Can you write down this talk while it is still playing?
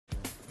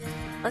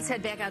Let's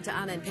head back out to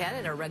Anna and Pat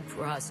at our Red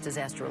Cross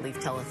Disaster Relief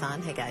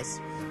Telethon. Hey, guys.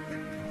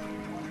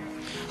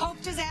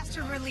 Hope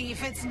Disaster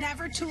Relief. It's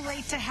never too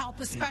late to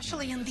help,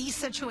 especially in these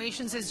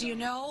situations. As you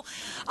know,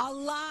 a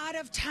lot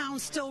of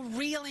towns still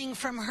reeling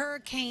from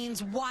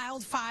hurricanes,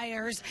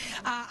 wildfires.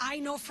 I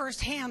know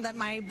firsthand that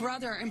my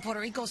brother in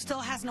Puerto Rico still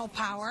has no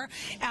power.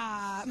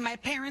 My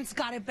parents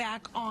got it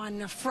back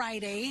on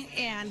Friday,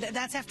 and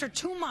that's after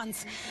 2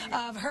 months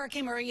of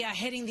Hurricane Maria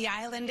hitting the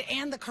island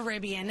and the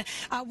Caribbean.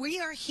 We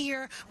are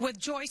here with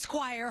Joy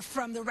Squire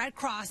from the Red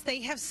Cross.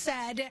 They have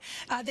said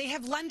they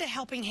have lent a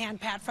helping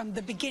hand, Pat, from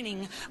the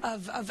beginning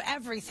of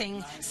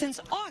everything since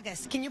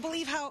August. Can you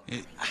believe how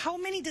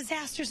many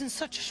disasters in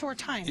such a short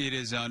time? It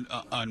is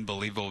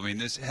unbelievable. I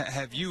mean,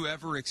 have you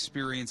ever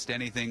experienced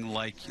anything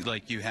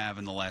like you have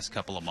in the last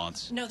couple of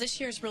months? No,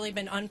 this year's really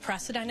been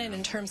unprecedented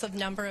in terms of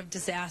number of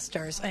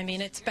disasters. I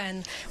mean,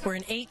 we're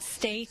in 8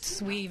 states.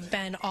 We've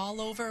been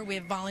all over. We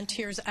have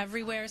volunteers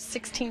everywhere.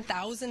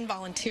 16,000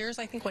 volunteers,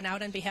 I think, went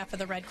out on behalf of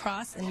the Red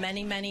Cross, and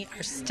many, many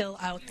are still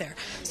out there.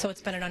 So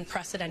it's been an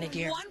unprecedented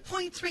year.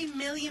 1.3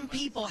 million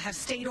people have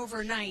stayed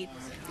overnight.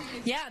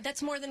 Yeah,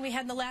 that's more than we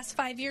had in the last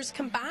 5 years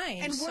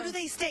combined. And where do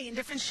they stay? In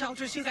different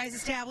shelters you guys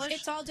established?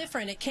 It's all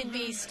different. It can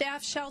be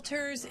staff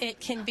shelters. It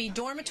can be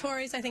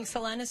dormitories. I think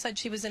Selena said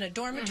she was in a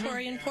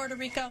dormitory in Puerto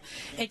Rico.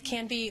 It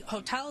can be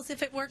hotels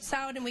if it works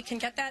out, and we can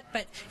get that,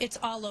 but it's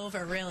all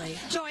over, really.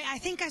 Joy, I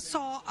think I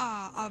saw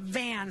a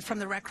van from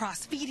the Red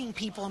Cross feeding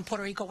people in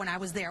Puerto Rico when I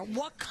was there.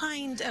 What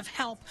kind of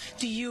help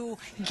do you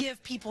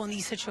give people in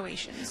these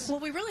situations? Well,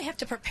 we really have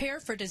to prepare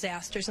for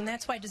disasters, and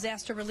that's why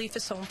disaster relief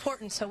is so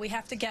important. So we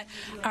have to get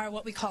our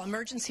what we call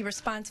emergency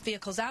response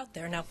vehicles out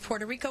there. Now,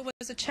 Puerto Rico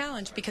was a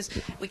challenge because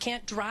we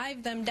can't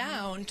drive them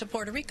down to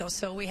Puerto Rico,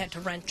 so we had to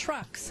rent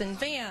trucks and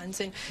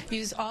vans and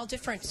use all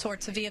different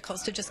sorts of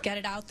vehicles to just get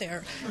it out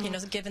there, you know,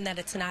 given that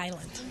it's an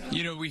island.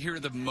 You know, we hear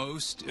the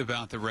most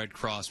about the Red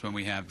Cross when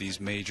we have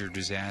these major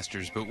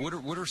disasters, but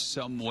what are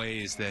some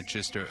ways that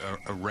just a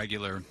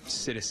regular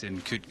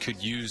citizen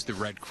could use the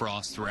Red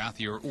Cross throughout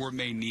the year, or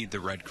may need the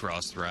Red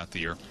Cross throughout the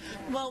year?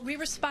 Well, we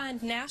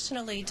respond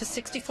nationally to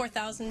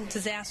 64,000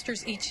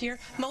 disasters each year,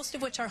 most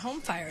of which are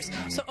home fires.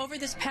 So over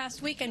this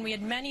past weekend, we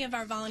had many of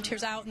our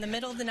volunteers out in the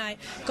middle of the night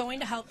going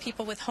to help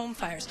people with home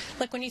fires.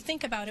 Like, when you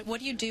think about it, what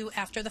do you do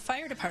after the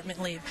fire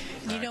department leave?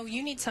 You know,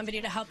 you need somebody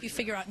to help you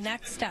figure out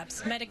next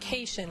steps,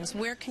 medications,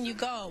 where can you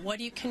go, what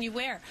can you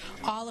wear,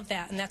 all of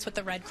that, and that's what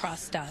the Red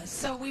Cross does.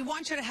 So we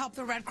want you to help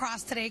the Red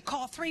Cross today.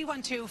 Call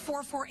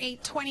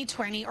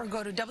 312-448-2020 or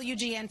go to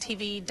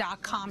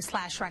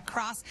WGNTV.com/Red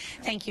Cross.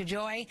 Thank you,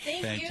 Joy.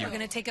 Thank you. We're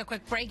going to take a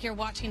quick break. You're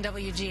watching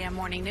WGN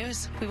Morning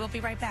News. We will be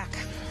right back.